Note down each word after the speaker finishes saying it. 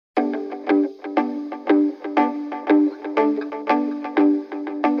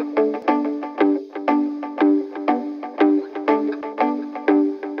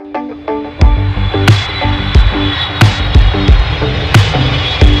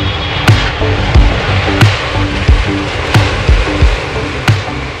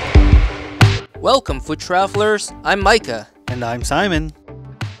Welcome, food travelers. I'm Micah. And I'm Simon.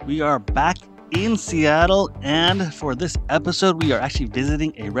 We are back in Seattle, and for this episode, we are actually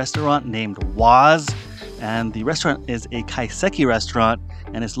visiting a restaurant named Waz. And the restaurant is a Kaiseki restaurant,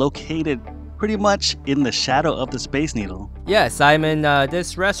 and it's located pretty much in the shadow of the Space Needle. Yeah, Simon,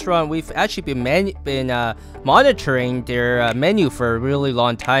 this restaurant, we've actually been monitoring their menu for a really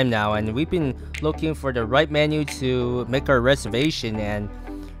long time now, and we've been looking for the right menu to make our reservation. And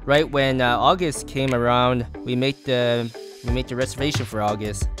right when August came around, we made the reservation for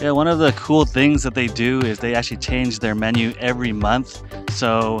August. Yeah, one of the cool things that they do is they actually change their menu every month.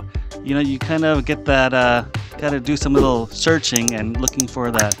 So, you kind of get that, gotta do some little searching and looking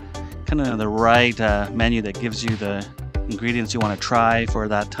for that kind of the right menu that gives you the ingredients you want to try for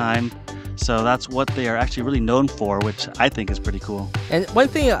that time. So that's what they are actually really known for, which I think is pretty cool. And one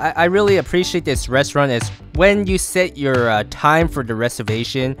thing I really appreciate this restaurant is when you set your time for the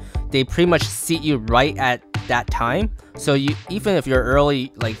reservation, they pretty much seat you right at that time. So even if you're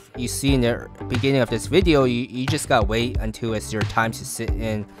early, like you see in the beginning of this video, you just gotta wait until it's your time to sit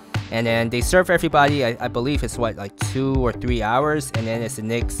in. And then they serve everybody, I believe it's like 2 or 3 hours, and then it's the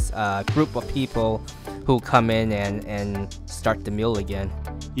next group of people who come in and start the meal again.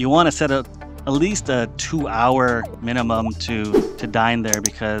 You want to set at least a 2-hour minimum to dine there,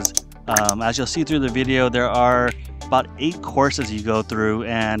 because as you'll see through the video, there are about 8 courses you go through,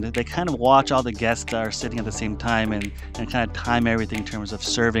 and they kind of watch all the guests that are sitting at the same time and kind of time everything in terms of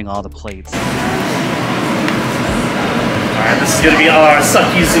serving all the plates. Alright, this is going to be our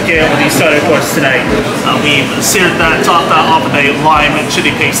Sakizuke with the starter course tonight. We've seared that, topped that off with a lime and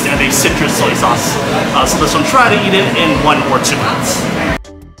chili paste and a citrus soy sauce. So this one, try to eat it in 1 or 2 minutes.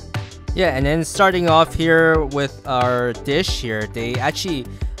 Yeah, and then starting off here with our dish here, they actually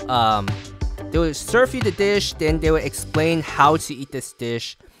they will serve you the dish, then they will explain how to eat this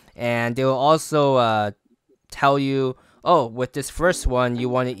dish, and they will also tell you, oh, with this first one, you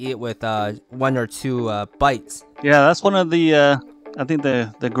want to eat with 1 or 2 bites. Yeah, that's one of the, I think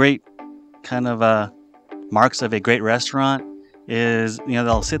the great kind of marks of a great restaurant is,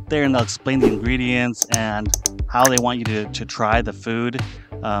 they'll sit there and they'll explain the ingredients and how they want you to try the food.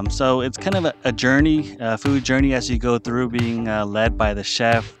 So it's kind of a journey, a food journey as you go through, being led by the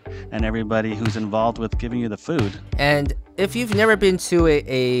chef and everybody who's involved with giving you the food. And if you've never been to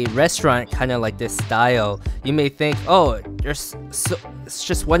a restaurant kind of like this style, you may think, oh, it's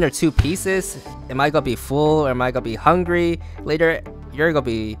just 1 or 2 pieces. Am I gonna be full, or am I gonna be hungry later? You're gonna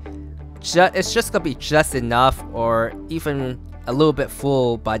be it's just gonna be just enough, or even a little bit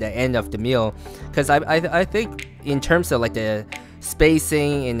full by the end of the meal. Because I think in terms of like the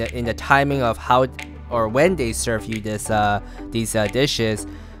spacing in the timing of how or when they serve you these dishes,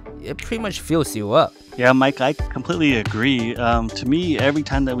 it pretty much fills you up. Yeah, Mike, I completely agree. To me, every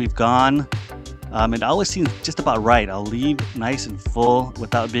time that we've gone, it always seems just about right. I'll leave nice and full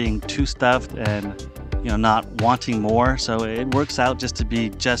without being too stuffed and not wanting more. So it works out just to be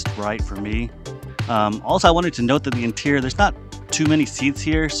just right for me. Also, I wanted to note that the interior, there's not too many seats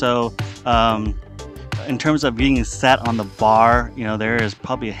here. So in terms of being sat on the bar, there is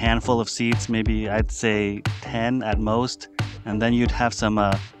probably a handful of seats, maybe I'd say 10 at most. And then you'd have some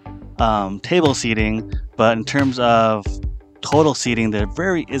table seating, but in terms of total seating, there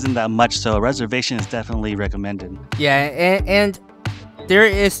really isn't that much, so a reservation is definitely recommended. Yeah, and there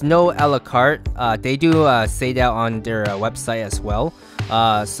is no a la carte. They do say that on their website as well,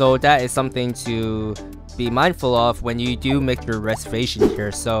 so that is something to be mindful of when you do make your reservation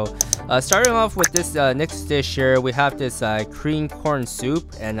here. So starting off with this next dish here, we have this cream corn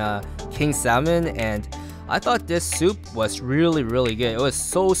soup and king salmon, and I thought this soup was really good. It was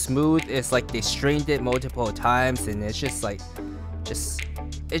so smooth. It's like they strained it multiple times, and it's just like it's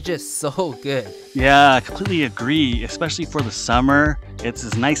just so good. Yeah, I completely agree, especially for the summer. It's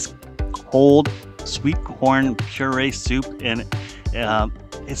this nice cold sweet corn puree soup, and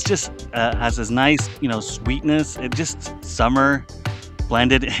it's just has this nice sweetness. It just summer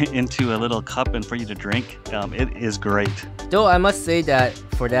blended into a little cup and for you to drink. It is great. Though I must say that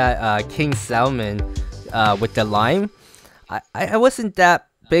for that king salmon with the lime, I wasn't that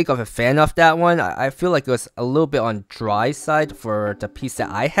big of a fan of that one. I feel like it was a little bit on dry side for the piece that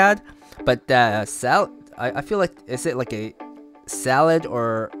I had. But the salad, I feel like, is it like a salad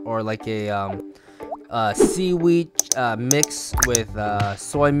or like a seaweed mix with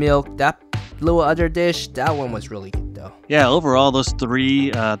soy milk? That little other dish, that one was really good though. Yeah, overall those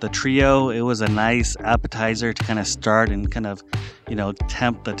 3, the trio, it was a nice appetizer to kind of start and kind of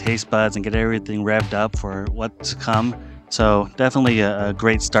tempt the taste buds and get everything revved up for what's to come. So definitely a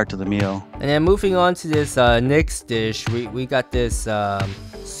great start to the meal. And then moving on to this next dish, we got this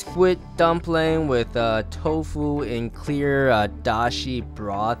squid dumpling with tofu in clear dashi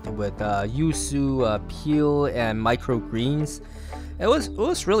broth with yuzu peel and microgreens. It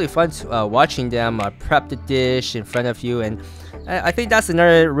was really fun watching them prep the dish in front of you, and I think that's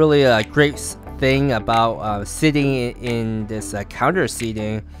another really great thing about sitting in this counter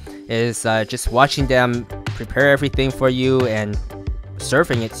seating is just watching them prepare everything for you and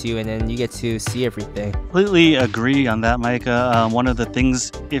serving it to you, and then you get to see everything. Completely agree on that, Micah. One of the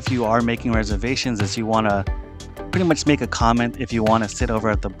things, if you are making reservations, is you want to pretty much make a comment if you want to sit over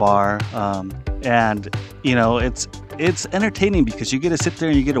at the bar. And you know, it's entertaining because you get to sit there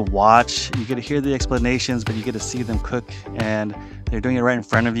and you get to watch, you get to hear the explanations, but you get to see them cook, and they're doing it right in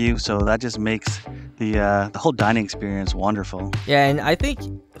front of you. So that just makes the whole dining experience wonderful. Yeah, and I think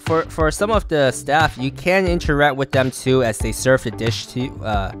for some of the staff, you can interact with them too as they serve the dish to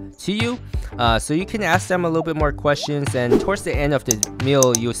you. So you can ask them a little bit more questions, and towards the end of the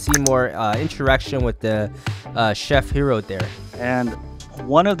meal, you'll see more interaction with the Chef Hiro there. And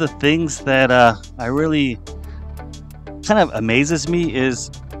one of the things that I really kind of amazes me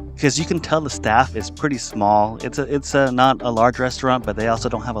is because you can tell the staff is pretty small. It's not a large restaurant, but they also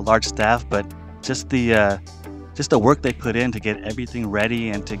don't have a large staff. But just the work they put in to get everything ready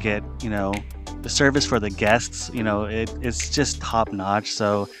and to get, you know, the service for the guests, you know, it's just top notch.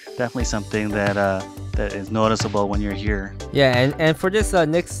 So definitely something that that is noticeable when you're here. Yeah, and for this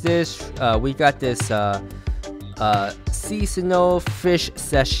next dish, we got this seasonal fish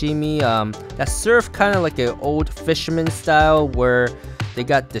sashimi that's served kind of like an old fisherman style, where they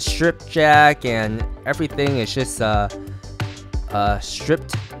got the strip jack and everything is just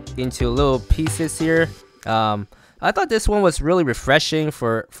stripped into little pieces here. I thought this one was really refreshing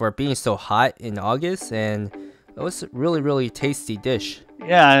for being so hot in August, and it was a really tasty dish.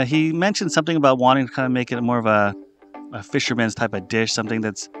 Yeah, he mentioned something about wanting to kind of make it more of a fisherman's type of dish, something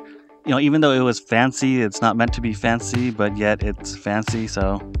that's, you know, even though it was fancy, it's not meant to be fancy, but yet it's fancy.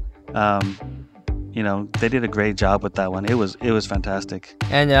 So, you know, they did a great job with that one. It was fantastic.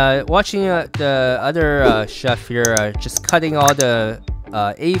 And watching the other chef here just cutting all the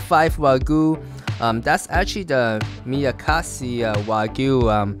A5 Wagyu, that's actually the Miyakase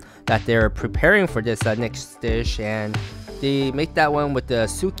Wagyu that they're preparing for this next dish, and they make that one with the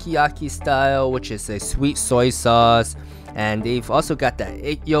sukiyaki style, which is a sweet soy sauce. And they've also got the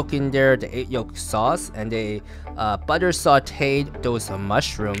egg yolk in there, the egg yolk sauce, and they butter sauteed those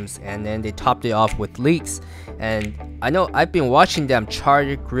mushrooms, and then they topped it off with leeks. And I know I've been watching them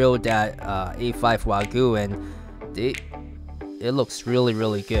char grill that A5 Wagyu, and it looks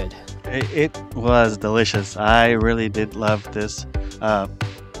really good. It was delicious. I really did love this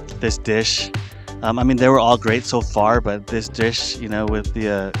this dish. I mean, they were all great so far, but this dish, you know, with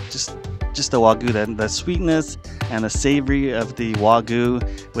the just the Wagyu, the sweetness and the savory of the Wagyu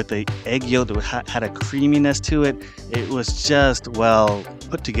with the egg yolk that had a creaminess to it. It was just well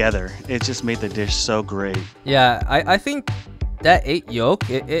put together. It just made the dish so great. Yeah, I think that egg yolk,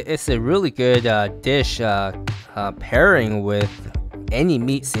 it's a really good dish pairing with any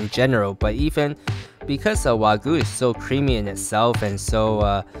meats in general, but even because Wagyu is so creamy in itself and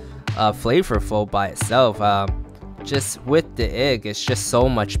so flavorful by itself, just with the egg, it's just so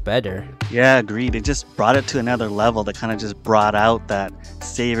much better. Yeah, agreed. It just brought it to another level. That kind of just brought out that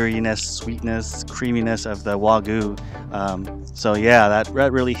savoriness, sweetness, creaminess of the Wagyu. So yeah, that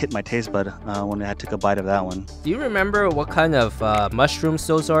really hit my taste bud when I took a bite of that one. Do you remember what kind of mushrooms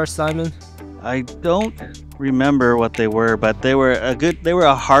those are, Simon? I don't remember what they were, but they were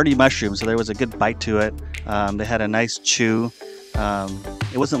a hearty mushroom, so there was a good bite to it. They had a nice chew.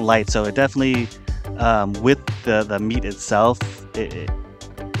 It wasn't light, so it definitely with the meat itself,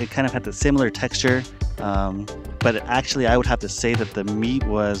 it kind of had the similar texture, but actually I would have to say that the meat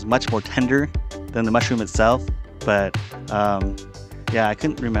was much more tender than the mushroom itself. But yeah, I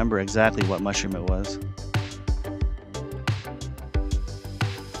couldn't remember exactly what mushroom it was.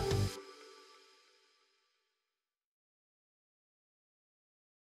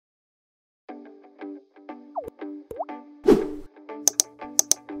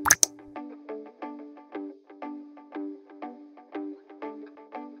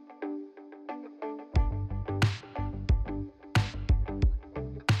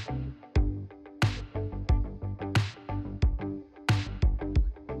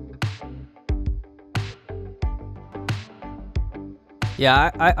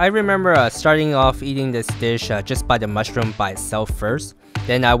 Yeah, I remember starting off eating this dish just by the mushroom by itself first.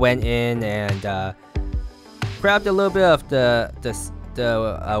 Then I went in and grabbed a little bit of the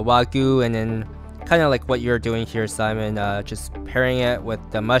Wagyu, and then kind of like what you're doing here, Simon. Just pairing it with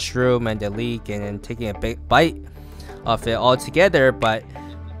the mushroom and the leek, and then taking a big bite of it all together. But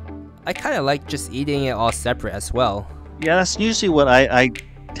I kind of like just eating it all separate as well. Yeah, that's usually what I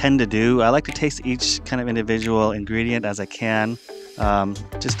tend to do. I like to taste each kind of individual ingredient as I can,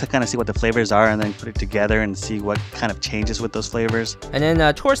 just to kind of see what the flavors are, and then put it together and see what kind of changes with those flavors. And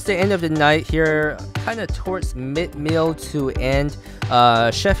then towards the end of the night here, kind of towards mid-meal to end,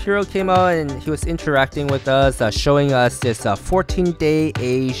 Chef Hiro came out and he was interacting with us, showing us this 14-day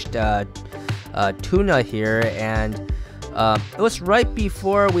aged tuna here. And it was right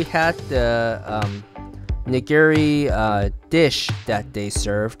before we had the nigiri dish that they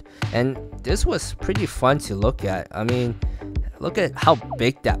served, and this was pretty fun to look at. I mean, look at how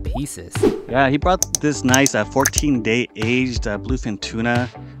big that piece is. Yeah, he brought this nice 14-day aged bluefin tuna,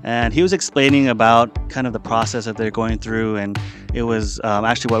 and he was explaining about kind of the process that they're going through, and it was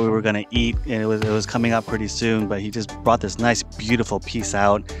actually what we were going to eat, and it was coming up pretty soon, but he just brought this nice beautiful piece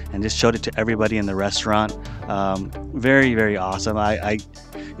out and just showed it to everybody in the restaurant. Very, very awesome.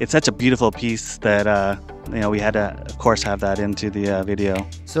 It's such a beautiful piece that we had to, of course, have that into the video.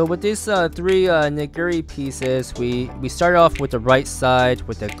 So with these 3 nigiri pieces, we started off with the right side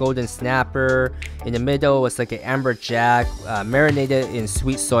with the golden snapper. In the middle was like an amberjack marinated in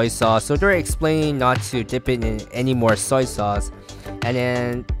sweet soy sauce. So they're explaining not to dip it in any more soy sauce. And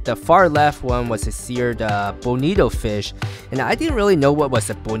then the far left one was a seared bonito fish, and I didn't really know what was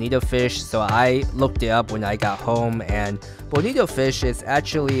a bonito fish, so I looked it up when I got home. And bonito fish is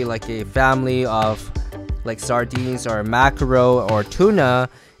actually like a family of like sardines or mackerel or tuna,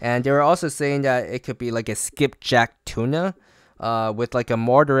 and they were also saying that it could be like a skipjack tuna with like a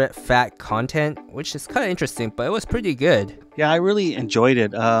moderate fat content, which is kind of interesting, but it was pretty good. Yeah, I really enjoyed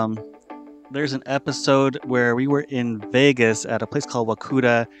it. There's an episode where we were in Vegas at a place called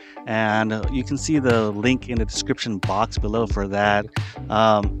Wakuda, and you can see the link in the description box below for that.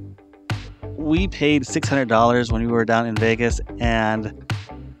 We paid $600 when we were down in Vegas, and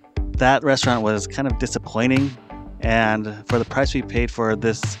that restaurant was kind of disappointing. And for the price we paid for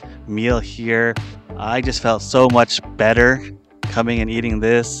this meal here, I just felt so much better coming and eating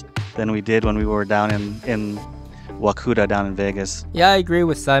this than we did when we were down in Wakuda down in Vegas. Yeah, I agree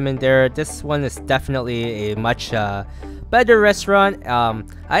with Simon there. This one is definitely a much better restaurant.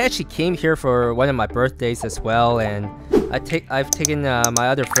 I actually came here for one of my birthdays as well, and I've taken my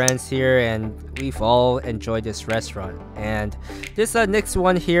other friends here, and we've all enjoyed this restaurant. And this next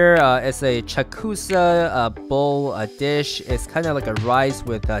one here is a chakusa bowl dish. It's kind of like a rice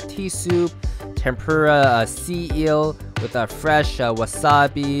with tea soup, tempura sea eel with fresh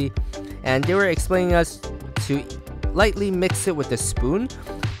wasabi, and they were explaining us to lightly mix it with a spoon,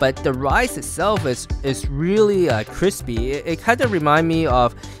 but the rice itself is really crispy. It kind of reminds me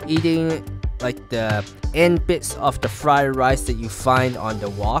of eating like the end bits of the fried rice that you find on the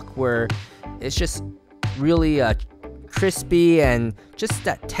wok, where it's just really crispy, and just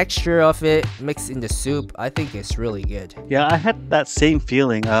that texture of it mixed in the soup, I think it's really good. Yeah, I had that same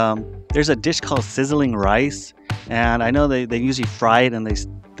feeling. There's a dish called sizzling rice, and I know they usually fry it, and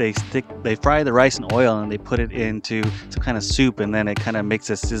they fry the rice in oil and they put it into some kind of soup, and then it kind of makes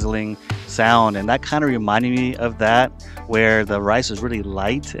a sizzling sound, and that kind of reminded me of that, where the rice was really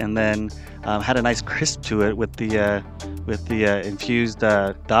light and then had a nice crisp to it with the infused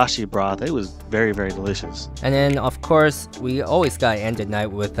dashi broth. It was very, very delicious. And then of course we always gotta end the night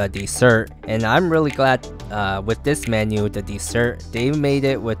with a dessert, and I'm really glad with this menu, the dessert, they made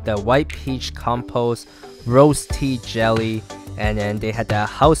it with the white peach compote rose tea jelly, and then they had the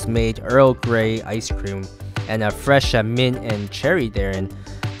house-made Earl Grey ice cream and a fresh mint and cherry there. And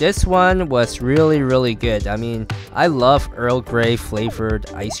this one was really, really good. I mean, I love Earl Grey flavored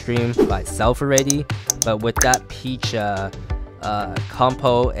ice cream by itself already, but with that peach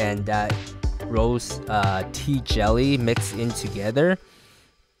compote and that rose tea jelly mixed in together,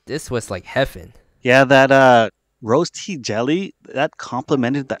 this was like heaven. Yeah, that rose tea jelly, that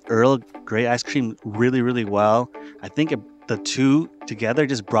complemented the Earl Grey ice cream really, really well. I think the two together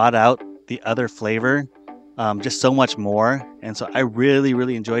just brought out the other flavor just so much more, and so I really,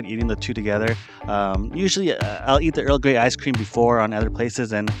 really enjoyed eating the two together. Usually I'll eat the Earl Grey ice cream before on other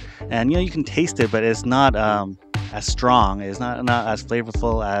places, and you can taste it, but it's not as strong, it's not as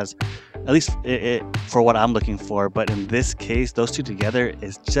flavorful as, at least for what I'm looking for. But in this case, those two together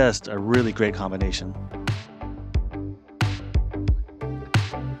is just a really great combination.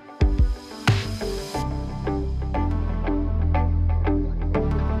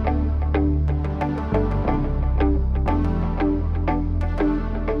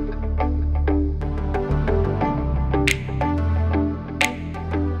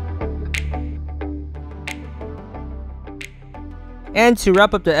 And to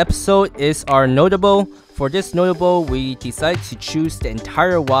wrap up the episode is our notable. For this notable, we decided to choose the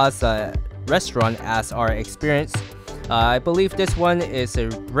entire Waza restaurant as our experience. I believe this one is a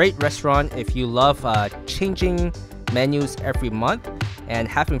great restaurant if you love changing menus every month and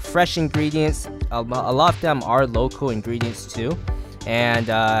having fresh ingredients. A lot of them are local ingredients too. And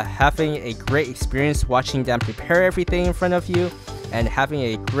having a great experience watching them prepare everything in front of you, and having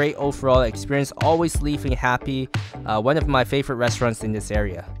a great overall experience, always leaving happy. One of my favorite restaurants in this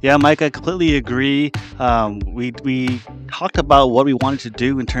area. Yeah, Mike, I completely agree. We talked about what we wanted to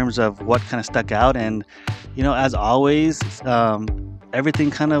do in terms of what kind of stuck out, and as always,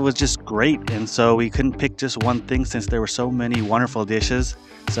 everything kind of was just great, and so we couldn't pick just one thing since there were so many wonderful dishes.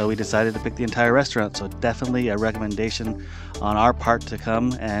 So we decided to pick the entire restaurant. So definitely a recommendation on our part to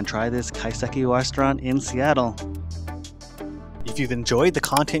come and try this Kaiseki restaurant in Seattle. If you've enjoyed the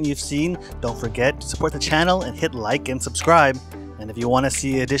content you've seen, don't forget to support the channel and hit like and subscribe. And if you want to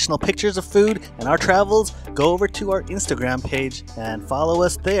see additional pictures of food and our travels, go over to our Instagram page and follow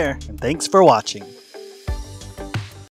us there. And thanks for watching.